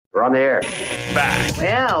We're on the air. Back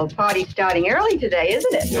Well, party's starting early today,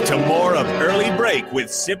 isn't it? to more of Early Break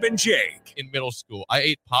with Sip and Jake. In middle school, I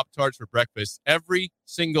ate Pop-Tarts for breakfast every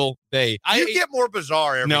single day. You get more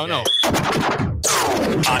bizarre every day. No.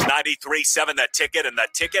 On 93.7 The Ticket and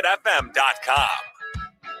theticketfm.com.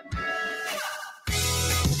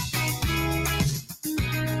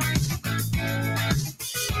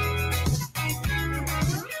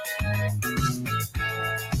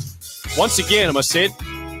 Once again, I'm going to say it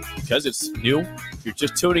because it's new. If you're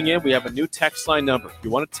just tuning in, we have a new text line number. If you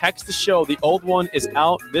want to text the show, the old one is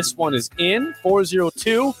out. This one is in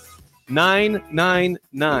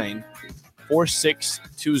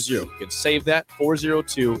 402-999-4620. You can save that,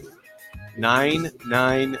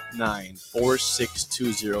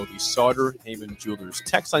 402-999-4620, the Sauter Heyman Jewelers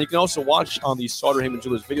text line. You can also watch on the Sauter Heyman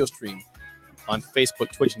Jewelers video stream on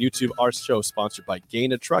Facebook, Twitch, and YouTube. Our show sponsored by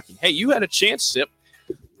Gaina Trucking. Hey, you had a chance, Sip,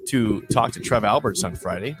 to talk to Trev Alberts on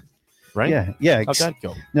Friday, right? Yeah. How'd that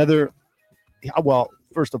go? Well,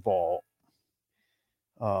 first of all,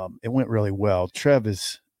 it went really well. Trev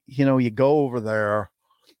is, you go over there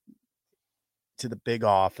to the big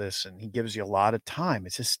office and he gives you a lot of time.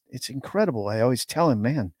 It's incredible. I always tell him,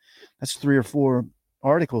 man, that's 3 or 4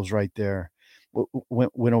 articles right there.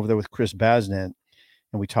 Went over there with Chris Basnett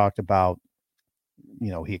and we talked about,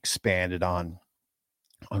 he expanded on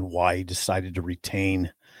why he decided to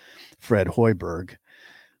retain Fred Hoiberg.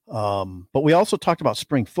 But we also talked about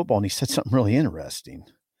spring football, and he said something really interesting.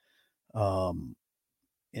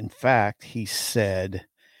 In fact, he said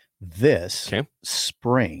this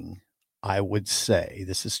spring, I would say,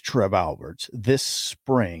 this is Trev Alberts, this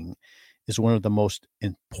spring is one of the most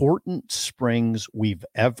important springs we've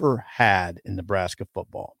ever had in Nebraska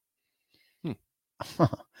football.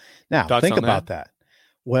 Now, Thoughts think on about that.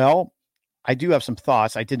 Well, I do have some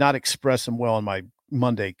thoughts. I did not express them well in my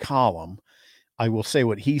Monday column. I will say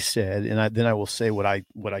what he said, and then I will say what I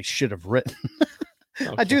should have written.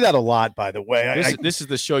 Okay. I do that a lot, by the way. This is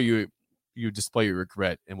the show you display your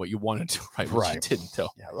regret and what you wanted to write, which you didn't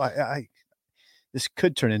tell. Yeah, this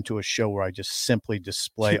could turn into a show where I just simply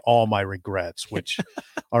display all my regrets, which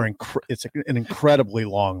are it's an incredibly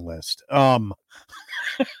long list. That'll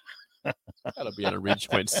be on a reach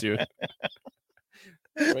point soon.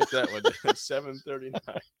 Write that one down.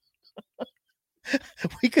 7:39.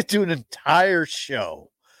 We could do an entire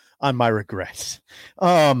show on my regrets.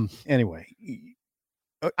 Anyway,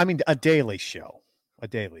 I mean, a daily show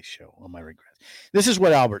on my regrets. This is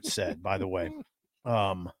what Albert said, by the way.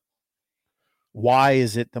 Why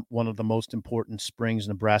is it one of the most important springs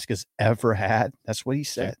Nebraska's ever had? That's what he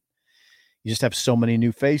said. Okay. You just have so many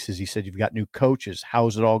new faces. He said, you've got new coaches.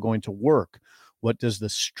 How's it all going to work? What does the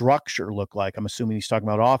structure look like? I'm assuming he's talking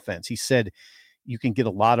about offense. He said, you can get a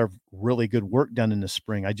lot of really good work done in the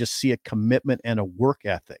spring. I just see a commitment and a work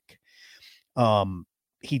ethic.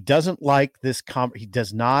 He doesn't like this. He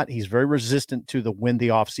does not. He's very resistant to the win the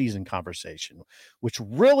offseason conversation, which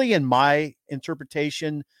really, in my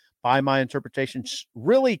interpretation,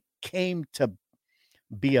 really came to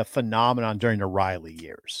be a phenomenon during the Riley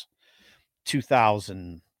years,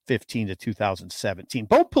 2015 to 2017.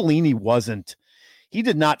 Bo Pelini he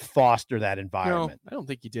did not foster that environment. No, I don't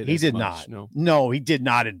think he did. He did not. No, he did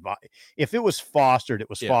not invite. If it was fostered, it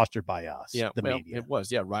was fostered by us, the media. It was.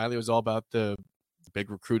 Yeah, Riley was all about the big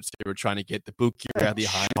recruits they were trying to get, the Buki, the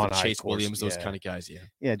Hines, Chase Williams, those kind of guys.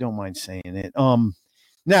 Yeah, don't mind saying it.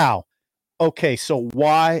 Now, okay, so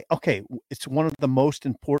why? Okay, it's one of the most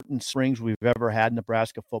important springs we've ever had in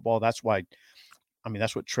Nebraska football. That's why. I mean,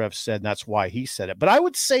 that's what Trev said, and that's why he said it. But I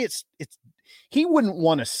would say it's. He wouldn't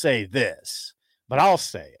want to say this, but I'll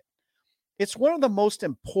say it. It's one of the most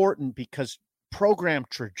important because program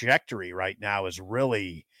trajectory right now is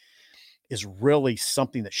really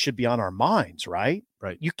something that should be on our minds, right?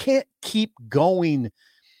 Right. You can't keep going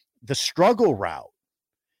the struggle route.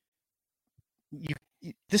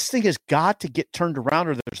 This thing has got to get turned around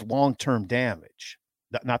or there's long-term damage.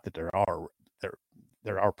 Not that there already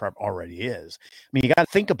is. I mean, you got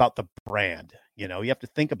to think about the brand, you have to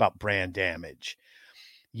think about brand damage.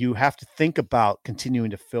 You have to think about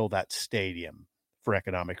continuing to fill that stadium for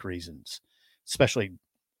economic reasons, especially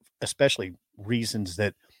reasons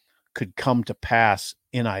that could come to pass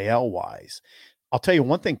NIL wise. I'll tell you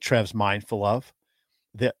one thing Trev's mindful of,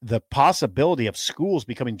 the possibility of schools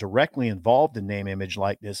becoming directly involved in name, image,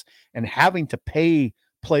 likeness, and having to pay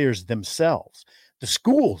players themselves. The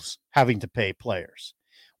schools having to pay players.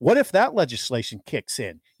 What if that legislation kicks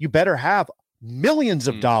in? You better have millions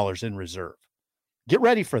of dollars in reserve. Get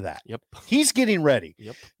ready for that. Yep. He's getting ready.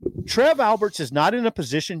 Yep. Trev Alberts is not in a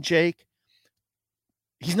position, Jake.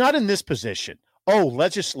 He's not in this position. Oh,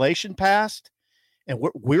 legislation passed and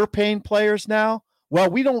we're paying players now. Well,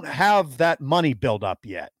 we don't have that money built up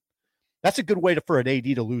yet. That's a good way for an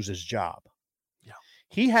AD to lose his job. Yeah.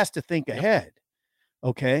 He has to think ahead.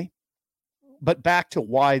 Okay. But back to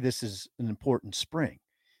why this is an important spring.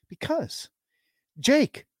 Because,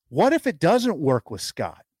 Jake, what if it doesn't work with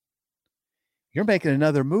Scott? You're making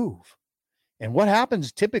another move. And what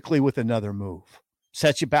happens typically with another move?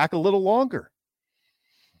 Sets you back a little longer.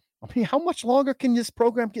 I mean, how much longer can this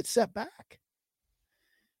program get set back?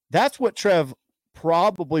 That's what Trev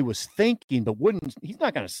probably was thinking, but he's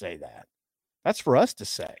not going to say that. That's for us to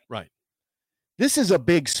say. Right. This is a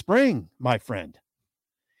big spring, my friend.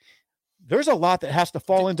 There's a lot that has to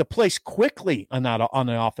fall into place quickly on the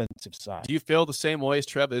offensive side. Do you feel the same way as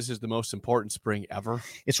Trev? This is the most important spring ever.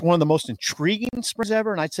 It's one of the most intriguing springs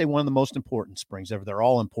ever, and I'd say one of the most important springs ever. They're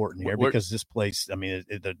all important here because this place, I mean,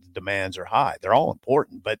 the demands are high. They're all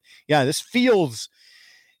important. But, yeah, it feels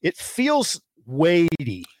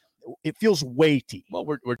weighty. It feels weighty. Well,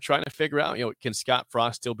 we're trying to figure out, can Scott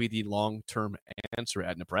Frost still be the long-term answer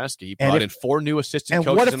at Nebraska? He brought in 4 new assistant coaches.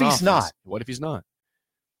 And what if he's not? What if he's not?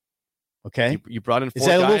 Okay. You brought in 4 guys. Is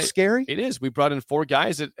that a little scary? It is. We brought in 4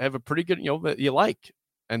 guys that have a pretty good, that you like,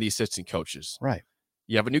 and the assistant coaches. Right.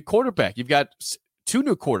 You have a new quarterback. You've got 2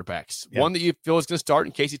 new quarterbacks. Yeah. One that you feel is going to start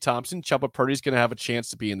in Casey Thompson. Chubba Purdy's going to have a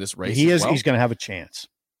chance to be in this race. He is. Well. He's going to have a chance.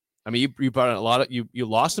 I mean, you brought in a lot of you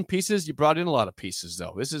lost some pieces. You brought in a lot of pieces,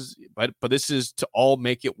 though. But this is to all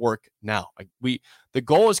make it work now. The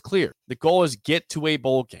goal is clear. The goal is get to a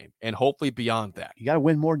bowl game and hopefully beyond that. You got to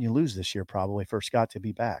win more than you lose this year, probably, for Scott to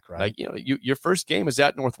be back, right? Your first game is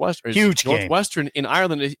at Northwestern. Huge game. Northwestern in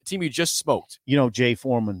Ireland, a team you just smoked. Jay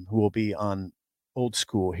Foreman, who will be on Old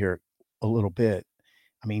School here a little bit.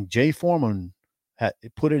 I mean, Jay Foreman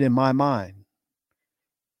put it in my mind.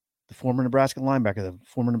 The former Nebraska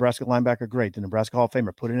linebacker great, the Nebraska Hall of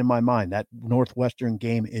Famer, put it in my mind. That Northwestern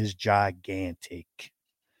game is gigantic.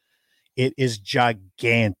 It is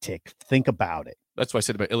gigantic. Think about it. That's what I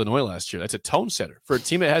said about Illinois last year. That's a tone setter. For a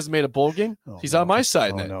team that hasn't made a bowl game, he's on my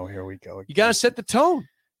side. No, here we go. You got to set the tone.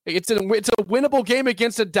 It's a winnable game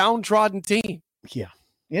against a downtrodden team. Yeah,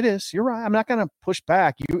 it is. You're right. I'm not going to push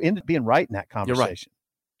back. You ended up being right in that conversation.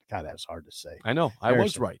 You're right. God, that's hard to say. I know. I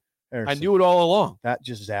was right. Harrison, I knew it all along. That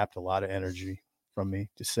just zapped a lot of energy from me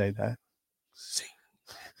to say that.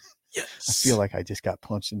 Yes. I feel like I just got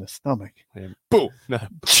punched in the stomach. And boom.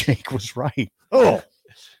 Jake was right. Oh.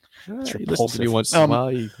 You listen to me once in a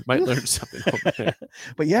while, you might learn something over there.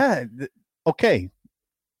 But yeah, okay.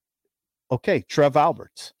 Trev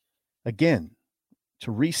Alberts. Again,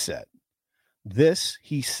 to reset. This,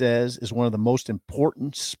 he says, is one of the most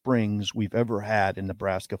important springs we've ever had in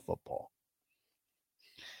Nebraska football.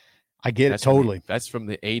 I get it totally. That's from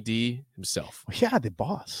the AD himself. Yeah, the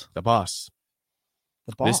boss. The boss.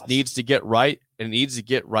 This needs to get right, and it needs to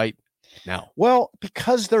get right now. Well,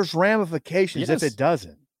 because there's ramifications if it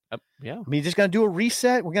doesn't. Yeah. I mean, you're just going to do a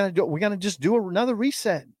reset. We're going to just do another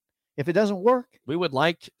reset if it doesn't work. We would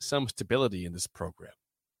like some stability in this program.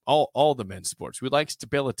 All the men's sports. We'd like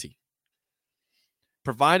stability.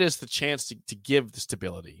 Provide us the chance to give the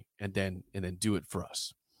stability and then do it for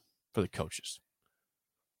us, for the coaches.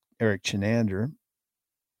 Eric Chinander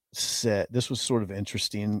said this was sort of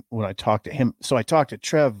interesting when I talked to him. So I talked to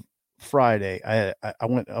Trev Friday. I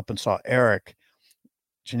went up and saw Eric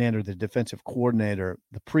Chinander, the defensive coordinator,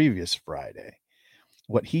 the previous Friday.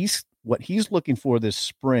 What he's looking for this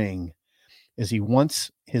spring is he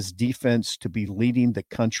wants his defense to be leading the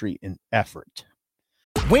country in effort.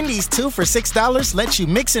 Wendy's 2 for $6 lets you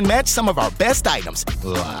mix and match some of our best items,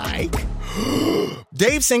 like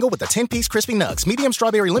Dave Single with a 10-piece crispy nugs, medium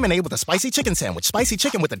strawberry lemonade with a spicy chicken sandwich, spicy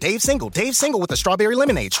chicken with a Dave Single with a strawberry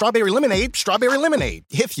lemonade, strawberry lemonade,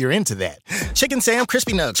 if you're into that. Chicken Sam,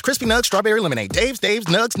 crispy nugs, strawberry lemonade, Dave's,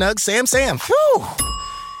 nugs, Sam. Whew.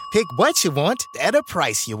 Pick what you want at a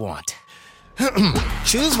price you want.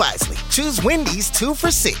 Choose wisely. Choose Wendy's 2 for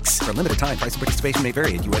 $6. For a limited time, price and participation may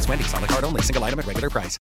vary at U.S. Wendy's. On the card only. Single item at regular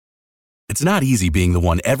price. It's not easy being the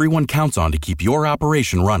one everyone counts on to keep your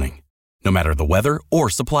operation running, no matter the weather or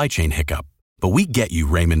supply chain hiccup. But we get you,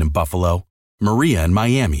 Raymond in Buffalo, Maria in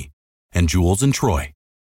Miami, and Jules in Troy.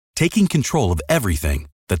 Taking control of everything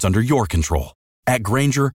that's under your control. At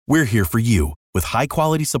Grainger, we're here for you with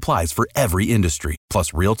high-quality supplies for every industry,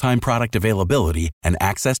 plus real-time product availability and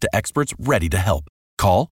access to experts ready to help.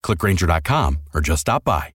 Call, click Grainger.com, or just stop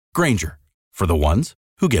by. Grainger, for the ones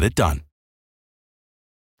who get it done.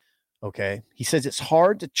 Okay. He says it's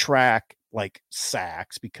hard to track like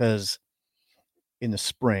sacks because in the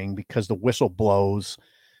spring, because the whistle blows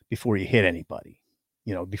before you hit anybody,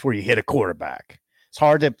 before you hit a quarterback. It's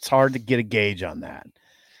hard to get a gauge on that.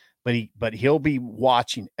 but he'll be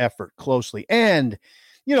watching effort closely. And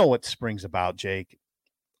you know what spring's about, Jake?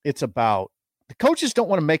 It's about the coaches don't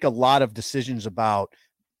want to make a lot of decisions about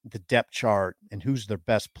the depth chart and who's their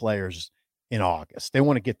best players in August. They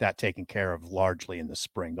want to get that taken care of largely in the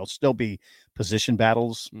spring. There'll still be position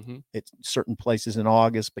battles at certain places in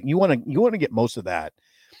August, but you want to get most of that.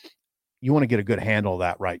 You want to get a good handle of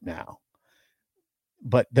that right now.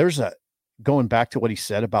 But going back to what he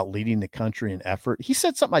said about leading the country in effort, he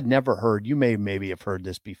said something I'd never heard. You maybe have heard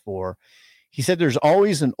this before. He said there's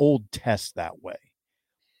always an old test that way.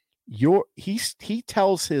 He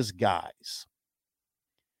tells his guys,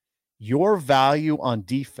 your value on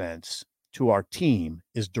defense to our team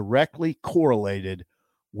is directly correlated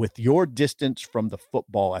with your distance from the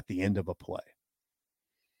football at the end of a play.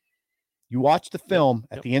 You watch the film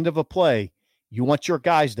at the end of a play, you want your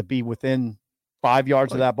guys to be within 5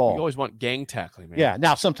 yards of that ball. You always want gang tackling, man. Yeah.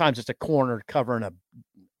 Now, sometimes it's a corner covering a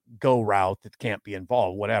go route that can't be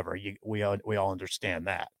involved, whatever. We all understand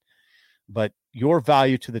that. But your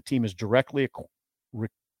value to the team is directly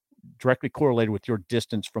correlated with your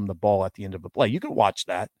distance from the ball at the end of a play. You can watch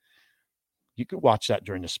that. You could watch that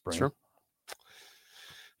during the spring. Sure.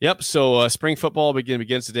 Yep. So spring football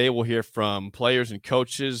begins today. We'll hear from players and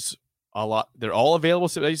coaches a lot. They're all available.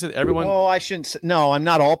 So you said everyone. Oh, I shouldn't say. No, I'm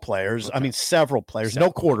not all players. Okay. I mean, several players.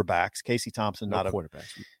 No quarterbacks. Casey Thompson, no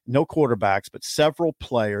quarterbacks, but several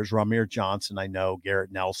players. Ramir Johnson, I know.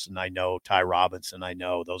 Garrett Nelson, I know. Ty Robinson, I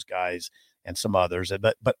know. Those guys and some others.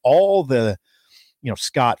 But all the,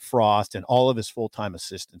 Scott Frost and all of his full-time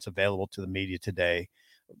assistants available to the media today.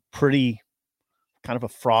 Pretty kind of a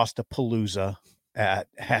Frostapalooza at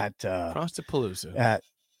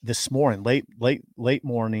this morning, late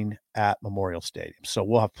morning at Memorial Stadium. So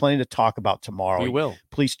we'll have plenty to talk about tomorrow. We will.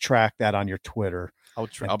 Please track that on your Twitter.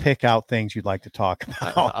 I'll pick out things you'd like to talk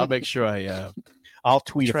about. I'll make sure I'll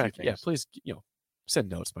tweet a few things. Yeah, please, send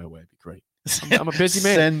notes my way. It'd be great. I'm a busy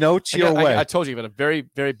man. Send notes your way. I told you, I've got a very,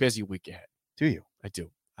 very busy week ahead. Do you? I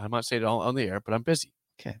do. I'm not saying it all on the air, but I'm busy.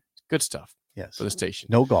 Okay. Good stuff. Yes. For the station.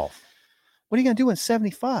 No golf. What are you going to do in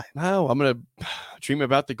 75? No, I'm going to dream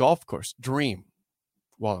about the golf course. Dream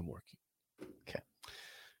while I'm working. Okay.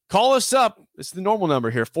 Call us up. This is the normal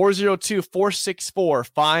number here.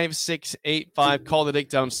 402-464-5685. Call the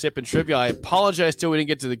Takedown Sip and Trivia. I apologize we didn't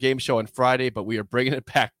get to the game show on Friday, but we are bringing it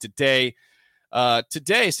back today.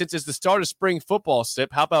 Today, since it's the start of spring football,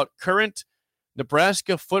 Sip, how about current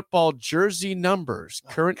Nebraska football jersey numbers,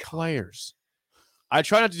 current players? I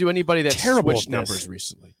try not to do anybody that's switched numbers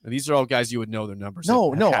recently. And these are all guys you would know their numbers.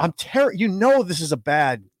 No, I'm terrible. This is a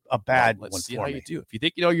bad let's see how you do. If you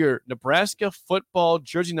think you know your Nebraska football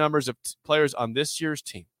jersey numbers of players on this year's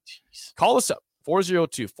team, call us up.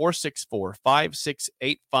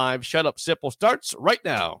 402-464-5685. Shut Up Sipple starts right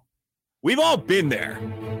now. We've all been there.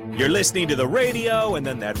 You're listening to the radio, and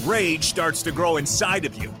then that rage starts to grow inside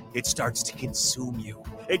of you. It starts to consume you.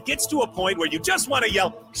 It gets to a point where you just want to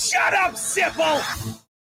yell, "Shut up, Sipple!"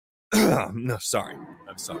 No, sorry.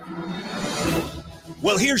 I'm sorry.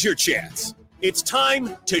 Well, here's your chance. It's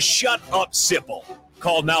time to shut up, Sipple.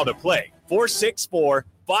 Call now to play.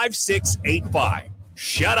 464-5685.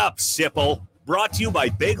 Shut up, Sipple. Brought to you by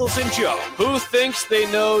Bagels and Joe. Who thinks they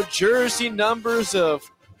know jersey numbers of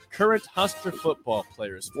current Husker football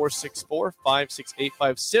players?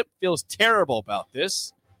 464-5685. Sip feels terrible about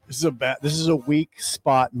this. This is a weak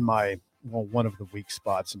spot in one of the weak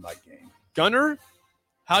spots in my game. Gunner,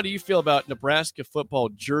 how do you feel about Nebraska football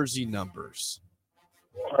jersey numbers?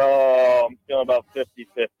 I'm feeling about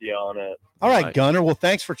 50-50 on it. All right, Gunner. Well,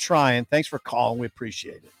 thanks for trying. Thanks for calling. We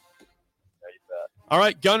appreciate it. All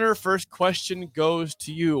right, Gunner, first question goes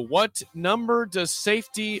to you. What number does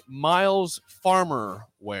safety Miles Farmer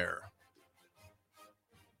wear?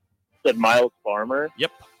 Said Miles Farmer?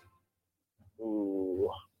 Yep. Ooh.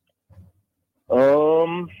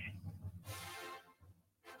 Okay,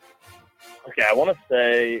 I want to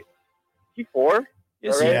say T4.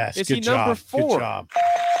 Yes, is good he job. number 4? Good job.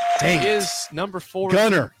 Dang he it. is number 4.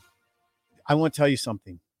 Gunner, I want to tell you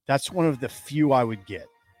something. That's one of the few I would get,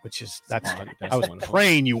 which is I was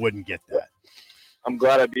praying you wouldn't get that. I'm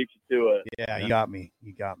glad I beat you to it. Yeah, you got me.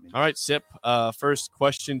 All right, Sip. First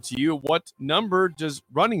question to you. What number does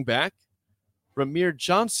running back Ramir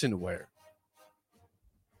Johnson wear?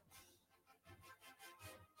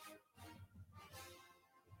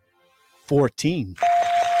 14.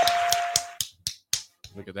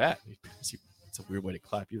 Look at that. It's a weird way to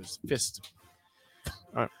clap. You his fist.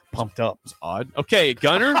 All right. Pumped up. It's odd. Okay,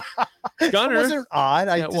 Gunner. Gunner. Was it odd?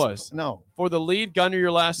 It was. No. For the lead, Gunner,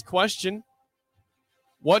 your last question.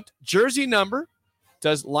 What jersey number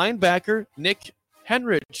does linebacker Nick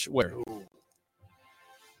Henrich wear?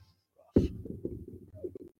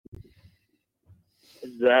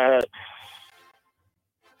 That's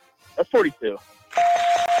 42.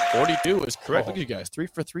 42 is correct. Oh. Look at you guys. 3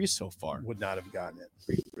 for 3 so far. Would not have gotten it.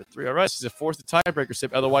 3 for 3. All right. This is a fourth tiebreaker,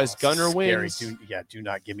 Sip. Otherwise, Gunner Scary. wins. Do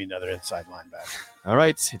not give me another inside linebacker. All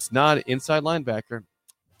right. It's not an inside linebacker.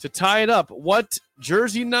 To tie it up, what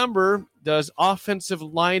jersey number does offensive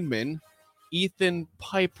lineman Ethan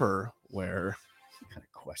Piper wear? What kind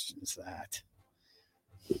of question is that?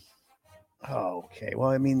 Oh, okay. Well,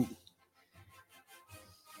 I mean,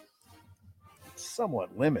 it's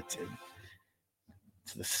somewhat limited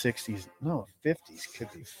to the 60s. No, 50s.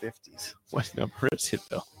 Could be 50s. What number is it,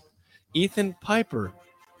 though? Ethan Piper.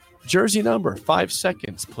 Jersey number. 5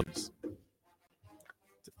 seconds, please.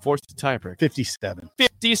 Force the tiebreaker. 57.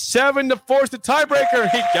 57 to force the tiebreaker.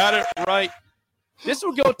 He got it right. This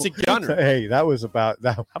will go to Gunner. Hey, that was about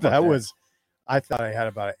that. about That that? was. I thought I had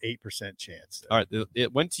about an 8% chance. All right.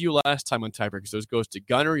 It went to you last time on tiebreaker. So this goes to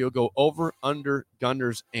Gunner. You'll go over, under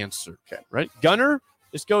Gunner's answer. Okay. Right? Gunner,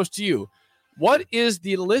 this goes to you. What is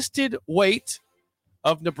the listed weight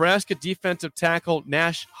of Nebraska defensive tackle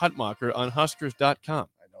Nash Hutmacher on Huskers.com?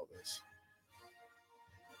 I know this.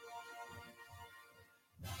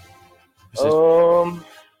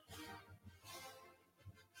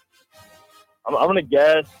 I'm gonna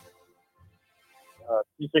guess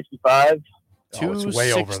 265. Oh, it's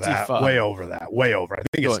way over that. 265. Way over that. Way over. I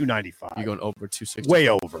think it's 295. You're going over 260. Way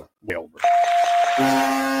over. Way over.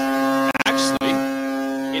 Actually,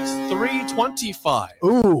 it's 325.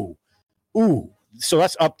 Ooh. So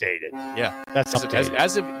that's updated. Yeah. That's updated.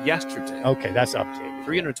 As of yesterday. Okay, that's updated.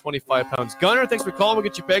 325 pounds. Gunner, thanks for calling. We'll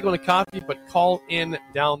get you a bagel and a coffee, but call in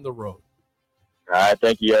down the road. All right,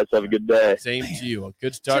 thank you guys. Have a good day. Same to you. A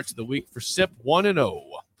good start to the week for Sip, 1-0.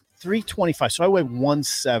 325. So I weigh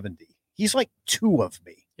 170. He's like 2 of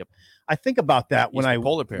me. Yep. I think about that when He's the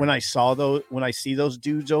polar bear. when I see those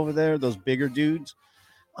dudes over there, those bigger dudes.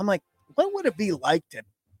 I'm like, what would it be like to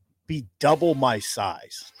be double my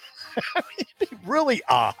size? I mean, it'd be really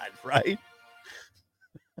odd, right?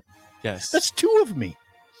 Yes. That's 2 of me.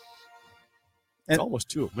 It's almost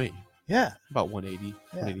 2 of me. Yeah. About 180,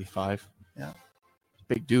 Yeah. 185. Yeah.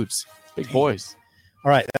 Big dudes. Big boys.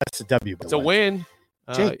 All right, that's a W. by It's the a way. win.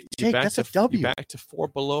 Jake, You're back that's a to- W. you're back to 4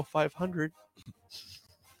 below 500.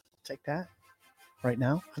 Take that right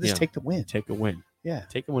now. I'll just Yeah. take the win. Take a win. Yeah.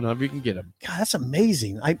 Take them whenever you can get them. God, that's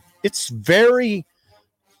amazing. It's very,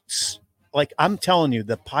 like I'm telling you,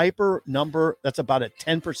 the Piper number, that's about a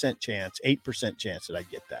 10% chance, 8% chance that I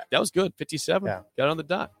get that. That was good. 57. Yeah. Got it on the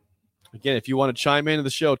dot. Again, if you want to chime into the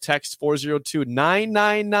show, text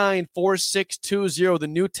 402-999-4620. The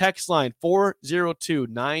new text line,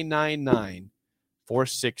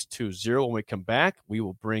 402-999-4620. When we come back, we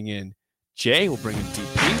will bring in Jay. We'll bring in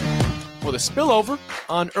DP for the spillover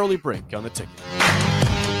on Early Break on the Ticket.